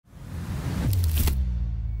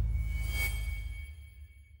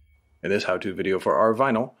In this how-to video for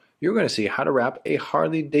Rvinyl, you're going to see how to wrap a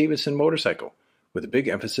Harley Davidson motorcycle with a big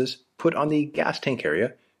emphasis put on the gas tank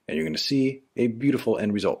area, and you're going to see a beautiful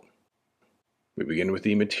end result. We begin with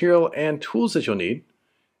the material and tools that you'll need,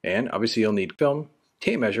 and obviously you'll need film,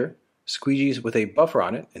 tape measure, squeegees with a buffer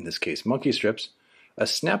on it, in this case monkey strips, a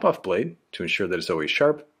snap-off blade to ensure that it's always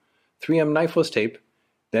sharp, 3M knifeless tape,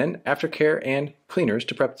 then aftercare and cleaners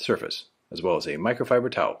to prep the surface, as well as a microfiber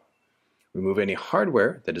towel. Remove any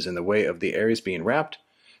hardware that is in the way of the areas being wrapped.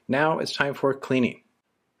 Now it's time for cleaning.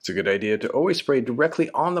 It's a good idea to always spray directly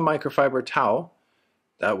on the microfiber towel.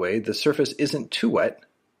 That way the surface isn't too wet.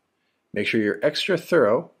 Make sure you're extra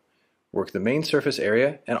thorough. Work the main surface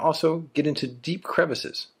area and also get into deep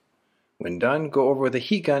crevices. When done, go over with a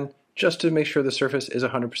heat gun just to make sure the surface is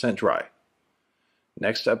 100% dry.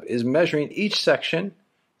 Next up is measuring each section.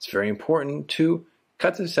 It's very important to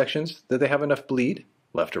cut the sections that they have enough bleed,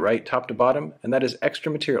 left to right, top to bottom, and that is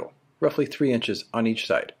extra material, roughly 3 inches on each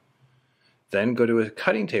side. Then go to a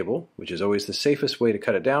cutting table, which is always the safest way to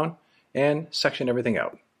cut it down, and section everything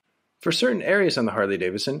out. For certain areas on the Harley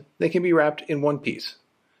Davidson, they can be wrapped in one piece,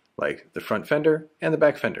 like the front fender and the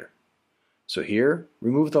back fender. So here,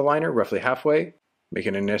 remove the liner roughly halfway, make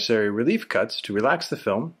any necessary relief cuts to relax the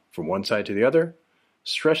film from one side to the other,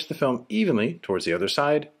 stretch the film evenly towards the other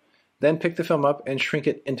side, then pick the film up and shrink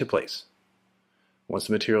it into place. Once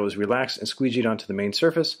the material is relaxed and squeegeed onto the main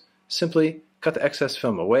surface, simply cut the excess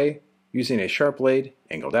film away using a sharp blade,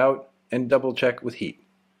 angled out, and double check with heat.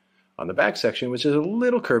 On the back section, which is a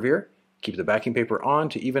little curvier, keep the backing paper on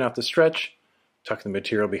to even out the stretch, tuck the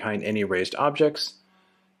material behind any raised objects,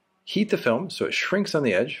 heat the film so it shrinks on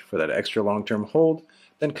the edge for that extra long-term hold,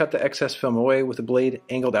 then cut the excess film away with the blade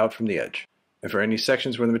angled out from the edge. And for any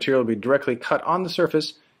sections where the material will be directly cut on the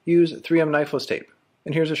surface, use 3M knifeless tape.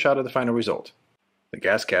 And here's a shot of the final result. The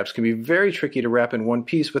gas caps can be very tricky to wrap in one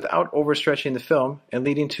piece without overstretching the film and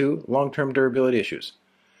leading to long-term durability issues.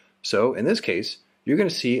 So in this case, you're going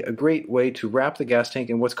to see a great way to wrap the gas tank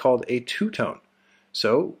in what's called a two-tone.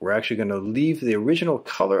 So we're actually going to leave the original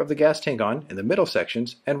color of the gas tank on in the middle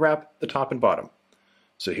sections and wrap the top and bottom.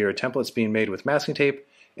 So here a template's being made with masking tape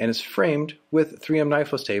and is framed with 3M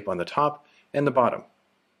knifeless tape on the top and the bottom.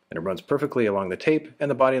 And it runs perfectly along the tape and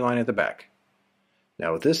the body line at the back.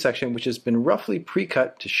 Now with this section, which has been roughly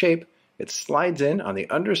pre-cut to shape, it slides in on the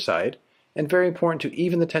underside, and very important to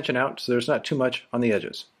even the tension out so there's not too much on the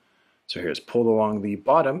edges. So here's pulled along the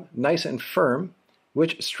bottom, nice and firm,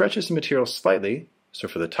 which stretches the material slightly, so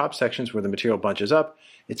for the top sections where the material bunches up,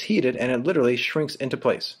 it's heated and it literally shrinks into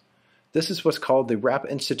place. This is what's called the Wrap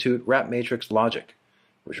Institute Wrap Matrix logic,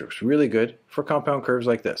 which works really good for compound curves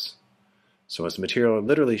like this. So as the material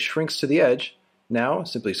literally shrinks to the edge, now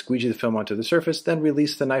simply squeegee the film onto the surface, then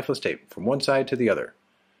release the knifeless tape from one side to the other.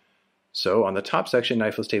 So on the top section,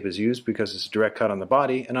 knifeless tape is used because it's a direct cut on the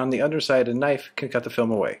body, and on the underside, a knife can cut the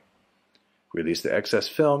film away. Release the excess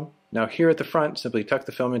film. Now here at the front, simply tuck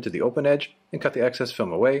the film into the open edge and cut the excess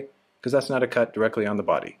film away, because that's not a cut directly on the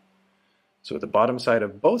body. So with the bottom side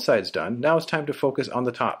of both sides done, now it's time to focus on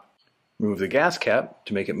the top. Remove the gas cap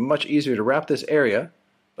to make it much easier to wrap this area,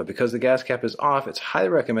 but because the gas cap is off, it's highly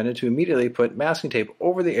recommended to immediately put masking tape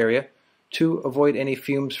over the area to avoid any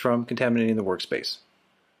fumes from contaminating the workspace.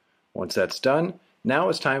 Once that's done, now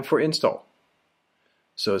it's time for install.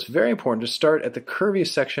 So it's very important to start at the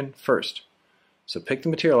curviest section first. So pick the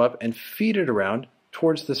material up and feed it around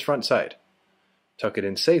towards this front side. Tuck it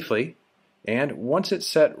in safely, and once it's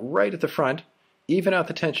set right at the front, even out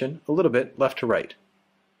the tension a little bit left to right.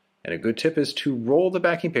 And a good tip is to roll the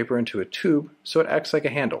backing paper into a tube so it acts like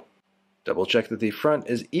a handle. Double check that the front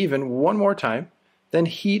is even one more time, then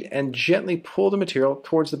heat and gently pull the material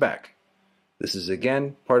towards the back. This is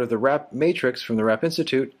again part of the Wrap Matrix from the Wrap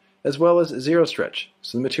Institute, as well as zero stretch,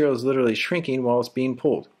 so the material is literally shrinking while it's being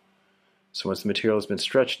pulled. So once the material has been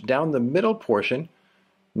stretched down the middle portion,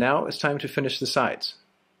 now it's time to finish the sides,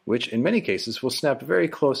 which in many cases will snap very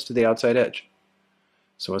close to the outside edge.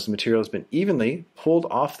 So once the material has been evenly pulled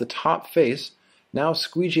off the top face, now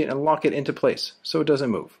squeegee it and lock it into place so it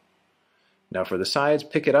doesn't move. Now for the sides,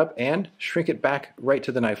 pick it up and shrink it back right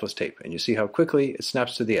to the knifeless tape, and you see how quickly it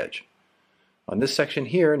snaps to the edge. On this section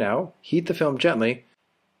here now, heat the film gently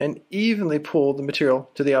and evenly pull the material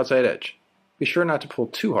to the outside edge. Be sure not to pull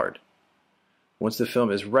too hard. Once the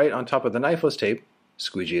film is right on top of the knifeless tape,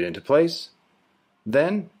 squeegee it into place.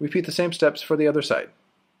 Then repeat the same steps for the other side.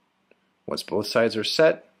 Once both sides are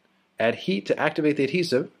set, add heat to activate the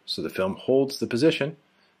adhesive so the film holds the position,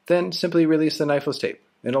 then simply release the knifeless tape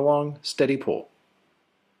in a long, steady pull.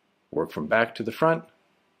 Work from back to the front,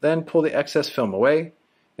 then pull the excess film away,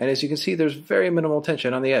 and as you can see there's very minimal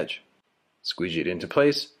tension on the edge. Squeegee it into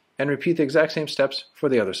place and repeat the exact same steps for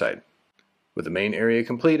the other side. With the main area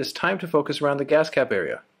complete, it's time to focus around the gas cap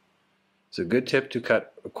area. It's a good tip to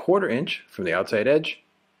cut a 1/4 inch from the outside edge,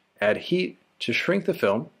 add heat to shrink the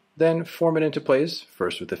film, then form it into place,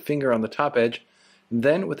 first with the finger on the top edge,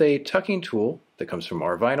 then with a tucking tool that comes from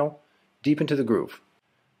Rvinyl, deep into the groove.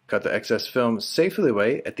 Cut the excess film safely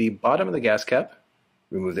away at the bottom of the gas cap,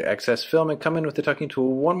 remove the excess film and come in with the tucking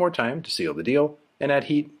tool one more time to seal the deal, and add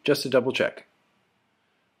heat just to double check.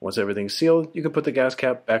 Once everything's sealed, you can put the gas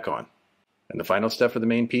cap back on. And the final step for the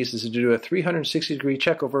main piece is to do a 360-degree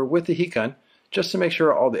check over with the heat gun, just to make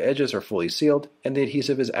sure all the edges are fully sealed and the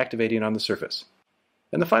adhesive is activating on the surface.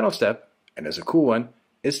 And the final step, and it's a cool one,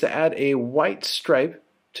 is to add a white stripe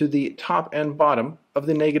to the top and bottom of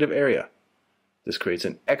the negative area. This creates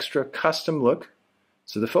an extra custom look,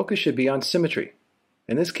 so the focus should be on symmetry.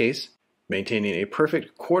 In this case, maintaining a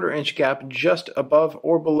perfect 1/4 inch gap just above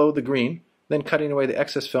or below the green, then cutting away the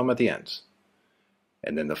excess film at the ends.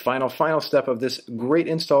 And then the final step of this great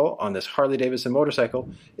install on this Harley Davidson motorcycle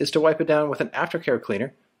is to wipe it down with an aftercare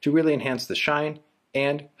cleaner to really enhance the shine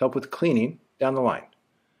and help with cleaning down the line.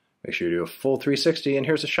 Make sure you do a full 360, and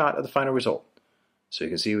here's a shot of the final result. So you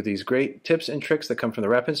can see with these great tips and tricks that come from the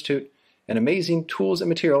Rep Institute and amazing tools and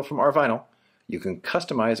material from Rvinyl, you can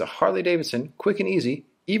customize a Harley Davidson quick and easy,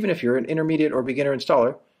 even if you're an intermediate or beginner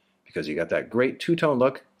installer, because you got that great two-tone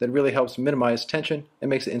look that really helps minimize tension and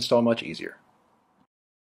makes the install much easier.